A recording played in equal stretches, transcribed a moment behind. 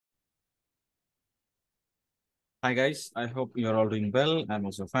Hi guys, I hope you're all doing well. I'm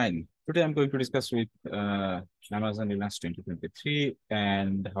also fine. Today I'm going to discuss with Amazon Linux 2023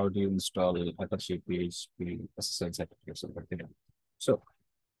 and how do you install Apache PHP SSL certificates over there. So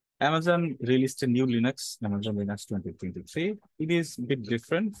Amazon released a new Linux, Amazon Linux 2023. It is a bit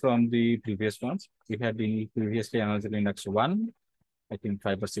different from the previous ones. We had the previously Amazon Linux 1, I think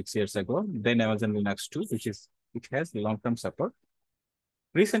 5 or 6 years ago. Then Amazon Linux 2, which has long-term support.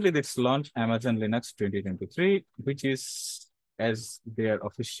 Recently, it's launched Amazon Linux 2023, which is, as their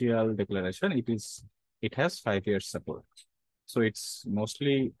official declaration, it has 5 years support. So it's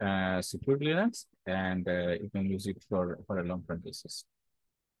mostly secure Linux, and you can use it for a long-term basis.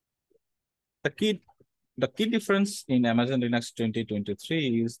 The key the key difference in Amazon Linux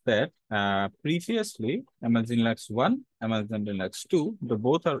 2023 is that previously Amazon Linux 1, Amazon Linux 2, the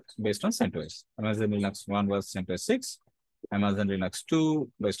both are based on CentOS. Amazon Linux 1 was CentOS 6, Amazon Linux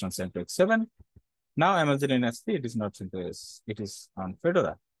 2 based on CentOS 7. Now Amazon Linux 3, it is not CentOS, it is on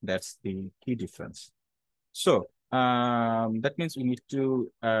Fedora. That's the key difference. So that means we need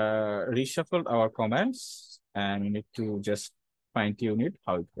to reshuffle our commands and we need to just fine tune it,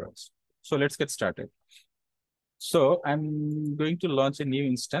 how it works. So let's get started. So I'm going to launch a new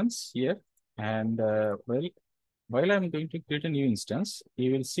instance here. And while I'm going to create a new instance,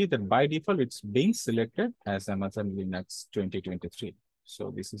 you will see that by default, it's being selected as Amazon Linux 2023.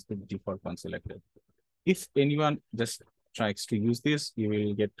 So this is the default one selected. If anyone just tries to use this, you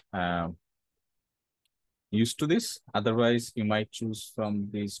will get used to this. Otherwise, you might choose from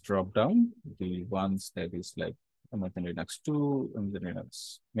this drop down, the ones that is like Amazon Linux 2, Amazon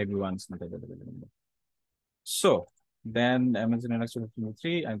Linux, maybe one's not available anymore. So then Amazon Linux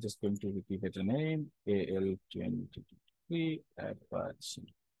 2023, I'm just going to repeat the name, AL2023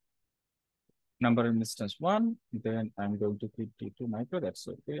 Apache. Number in instance 1, then I'm going to click T2 micro, that's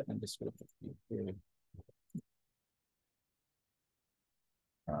okay, and this will okay.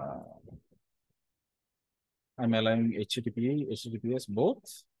 I'm allowing HTTPS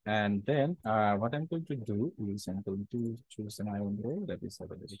both. And then what I'm going to do is I'm going to choose an IO role that is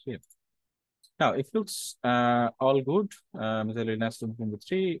available here. Now, it looks all good. Mr. Linux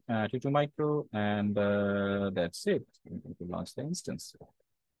 2023, T2 micro, and that's it. I'm going to launch the instance.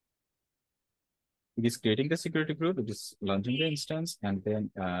 It is creating the security group, it is launching the instance, and then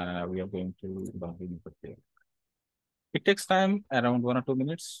we are going to log in over there. It takes time, around 1 or 2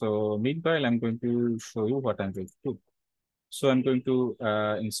 minutes. So meanwhile, I'm going to show you what I'm going to do. So I'm going to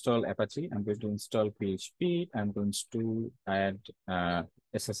install Apache. I'm going to install PHP. I'm going to add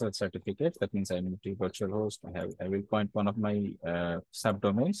SSL certificate. That means I'm into virtual host. I will point one of my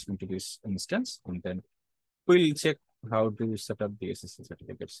subdomains into this instance, and then we'll check how to set up the SSL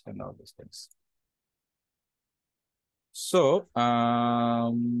certificates and all those things. So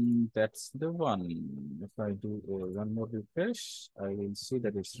that's the one. If I do one more refresh, I will see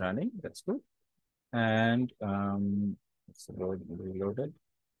that it's running. That's good. And it's reloaded.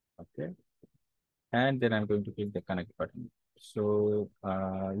 Okay. And then I'm going to click the connect button. So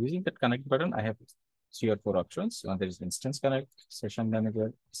using that connect button, I have 3 or 4 options. There is instance connect, session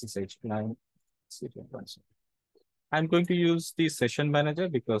manager, SSH client, CTM console. I'm going to use the session manager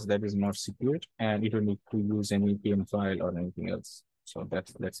because that is more secure and you don't need to use any PM file or anything else. So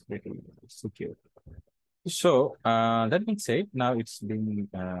that's pretty secure. So that being said, now it's being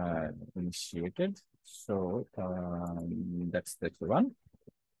initiated. So that's the one.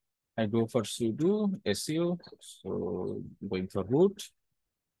 I go for sudo su. So going for root.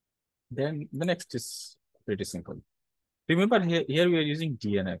 Then the next is pretty simple. Remember here we are using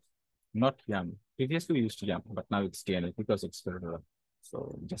DNF, not YAML. Previously we used YAML, but now it's DNF because it's further.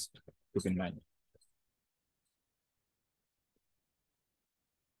 So just keep in mind.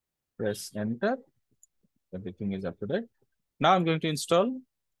 Press enter. Everything is up to date. Now I'm going to install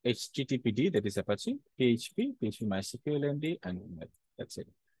HTTPD, that is Apache, PHP, PHP MySQL MD, and that's it.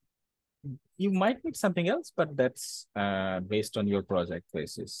 You might need something else, but that's based on your project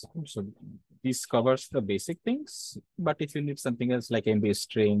basis. So this covers the basic things, but if you need something else like MB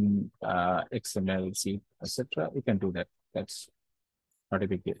string, XML, C, etc., you can do that. That's not a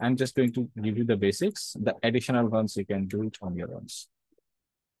big deal. I'm just going to give you the basics. The additional ones you can do it on your own.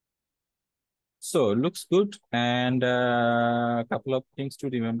 So looks good, and a couple of things to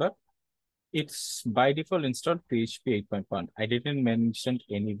remember. It's by default installed PHP 8.1. I didn't mention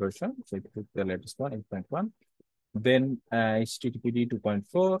any version, so it took the latest one, 8.1. Then HTTPD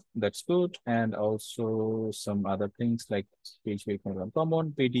 2.4, that's good. And also some other things like PHP 8.1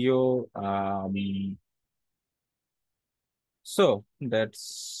 common, video. So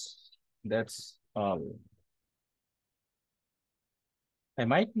that's all. I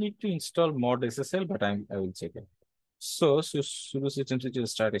might need to install mod SSL, but I will check it. So sudo systemctl to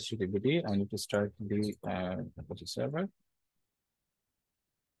start HTTPD. I need to start the Apache server.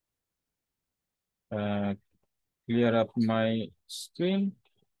 Uh, Clear up my screen,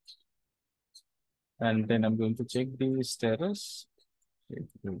 and then I'm going to check the status. If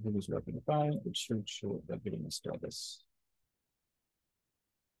it is working fine, it should show the billing status.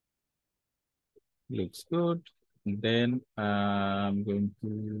 Looks good. Then I'm going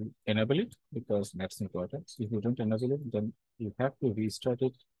to enable it because that's important. If you don't enable it, then you have to restart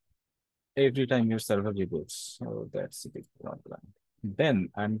it every time your server reboots. So that's a big problem. Then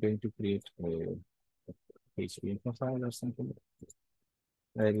I'm going to create a PHP info file or something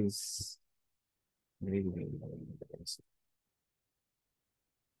that is very basic.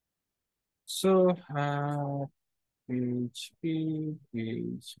 So PHP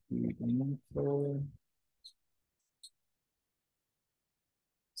info,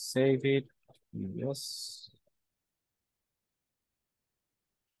 save it. Yes.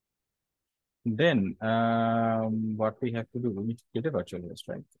 Then what we have to do, we need to create a virtual host,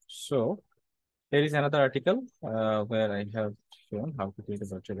 right? So there is another article where I have shown how to create a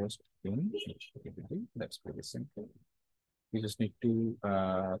virtual host in HTTP. That's pretty simple. You just need to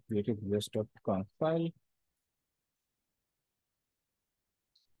create a vs.conf file.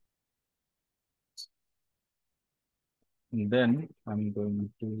 And then I'm going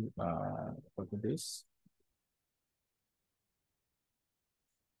to copy this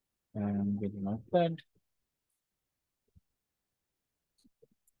and get a notepad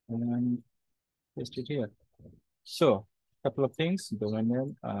and paste it here. So, couple of things. Domain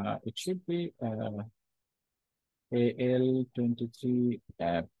name, it should be AL23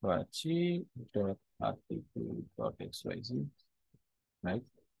 Apache .rtp.xyz, right?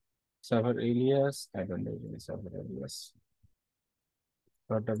 Server alias, I don't know any server alias.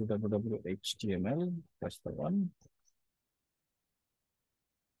 .www.html, that's the one.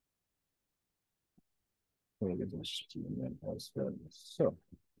 HTML as well. So,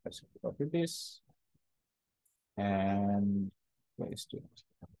 let's copy this and paste it.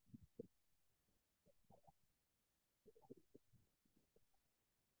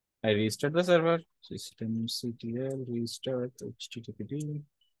 I restart the server, systemctl restart HTTPD.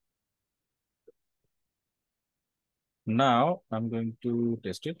 Now I'm going to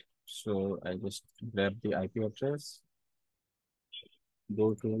test it. So I just grab the IP address,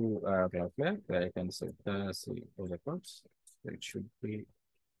 go to Cloudflare where I can set the records. So it should be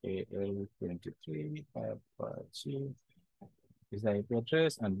AL23 Apache is the IP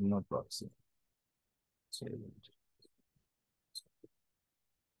address and no proxy. So,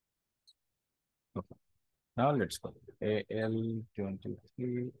 okay. Now let's go.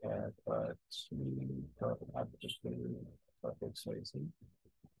 AL23 Apache.xyz.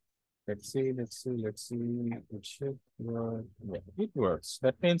 Let's see. It should work. Yeah, it works.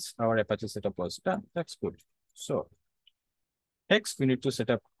 That means our Apache setup was done. That's good. So next we need to set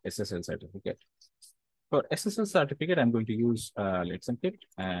up SSL certificate. For SSL certificate, I'm going to use Let's Encrypt,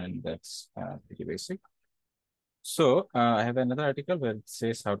 and that's pretty basic. So I have another article where it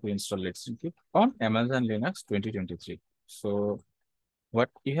says how to install Let's Encrypt on Amazon Linux 2023. So what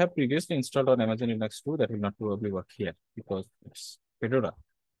you have previously installed on Amazon Linux 2, that will not probably work here because it's Fedora.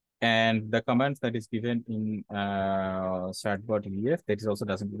 And the commands that is given in startbot EF, that is also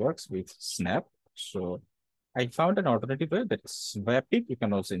doesn't work with Snap. So I found an alternative way that is via pip, you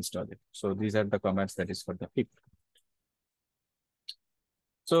can also install it. So these are the commands that is for the pip.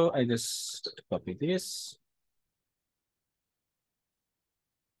 So I just copy this.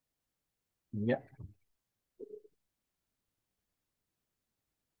 Yeah.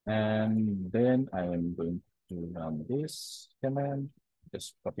 And then I am going to run this command.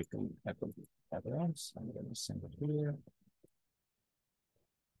 Just copy to Apple Apps. I'm going to send it here.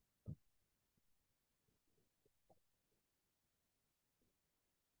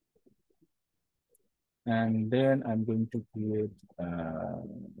 And then I'm going to create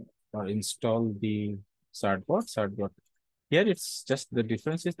or install the Certbot. Here it's just the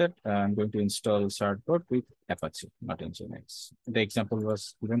difference is that I'm going to install Certbot with Apache, not Nginx. The example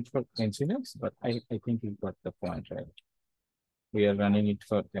was given for Nginx, but I think you got the point, right? We are running it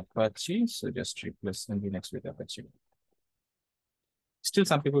for Apache, so just replace Nginx with Apache. Still,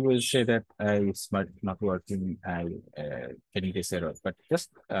 some people will say that it's not working, getting this error. But just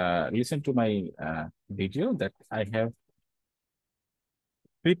listen to my video that I have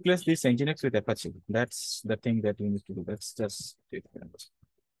replaced this Nginx with Apache. That's the thing that you need to do. That's just different.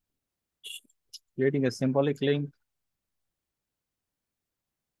 Creating a symbolic link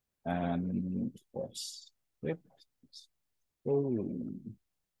and yes. Yep. Oh,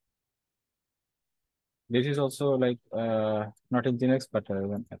 this is also like not in Linux but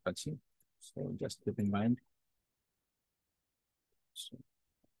an Apache. So just keep in mind. So,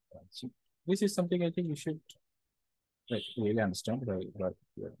 Apache. This is something I think you should like really understand what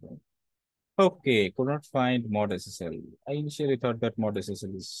you are doing. Okay, could not find mod SSL. I initially thought that mod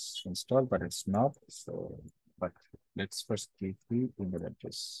SSL is installed, but it's not. So, but let's first click the email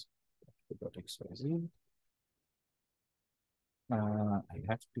address. .xyz. I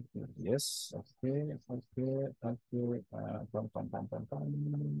have to, yes, okay, okay, okay.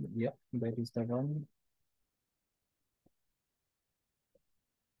 Yeah, that is the one.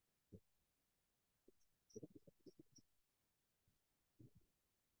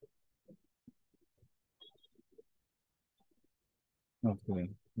 Okay.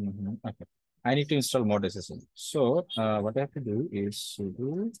 Okay. I need to install mod SSL. So, what I have to do is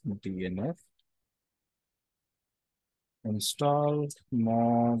sudo dnf install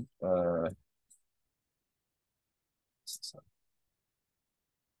mod.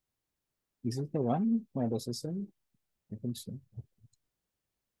 Is it the one mod SSL? I think so.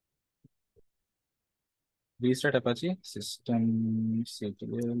 Restart Apache system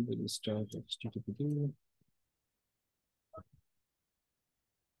ctl restart http.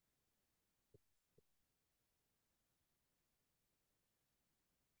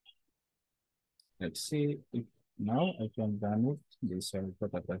 Let's see if now I can run it. This will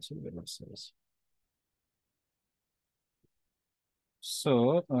put Apache web service.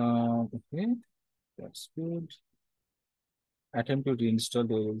 So, okay, that's good. Attempt to reinstall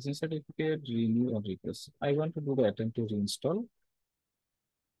the origin certificate, renew or request. I want to do the attempt to reinstall.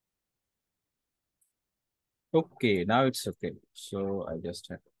 Okay, now it's okay. So I just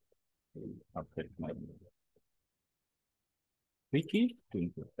have to update my wiki to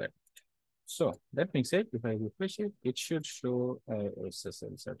include that. So that being said, if I refresh it, it should show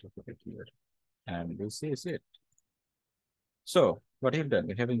SSL certificate here. And this is it. So what we've done,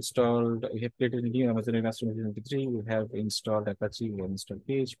 we have installed, we have created a new Amazon Master 2023, we have installed Apache, we have installed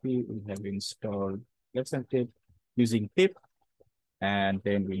PHP, we have installed Let's Encrypt using pip, and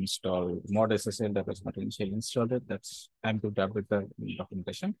then we install mod SSL that was not initially installed. That's I'm going to update the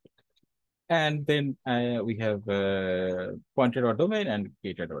documentation. And then we have pointed our domain and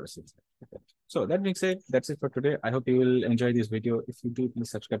created our SSL. So that being said, that's it for today. I hope you will enjoy this video. If you do, please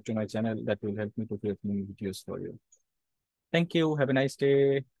subscribe to my channel. That will help me to create new videos for you. Thank you. Have a nice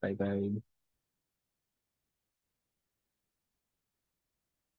day. Bye bye.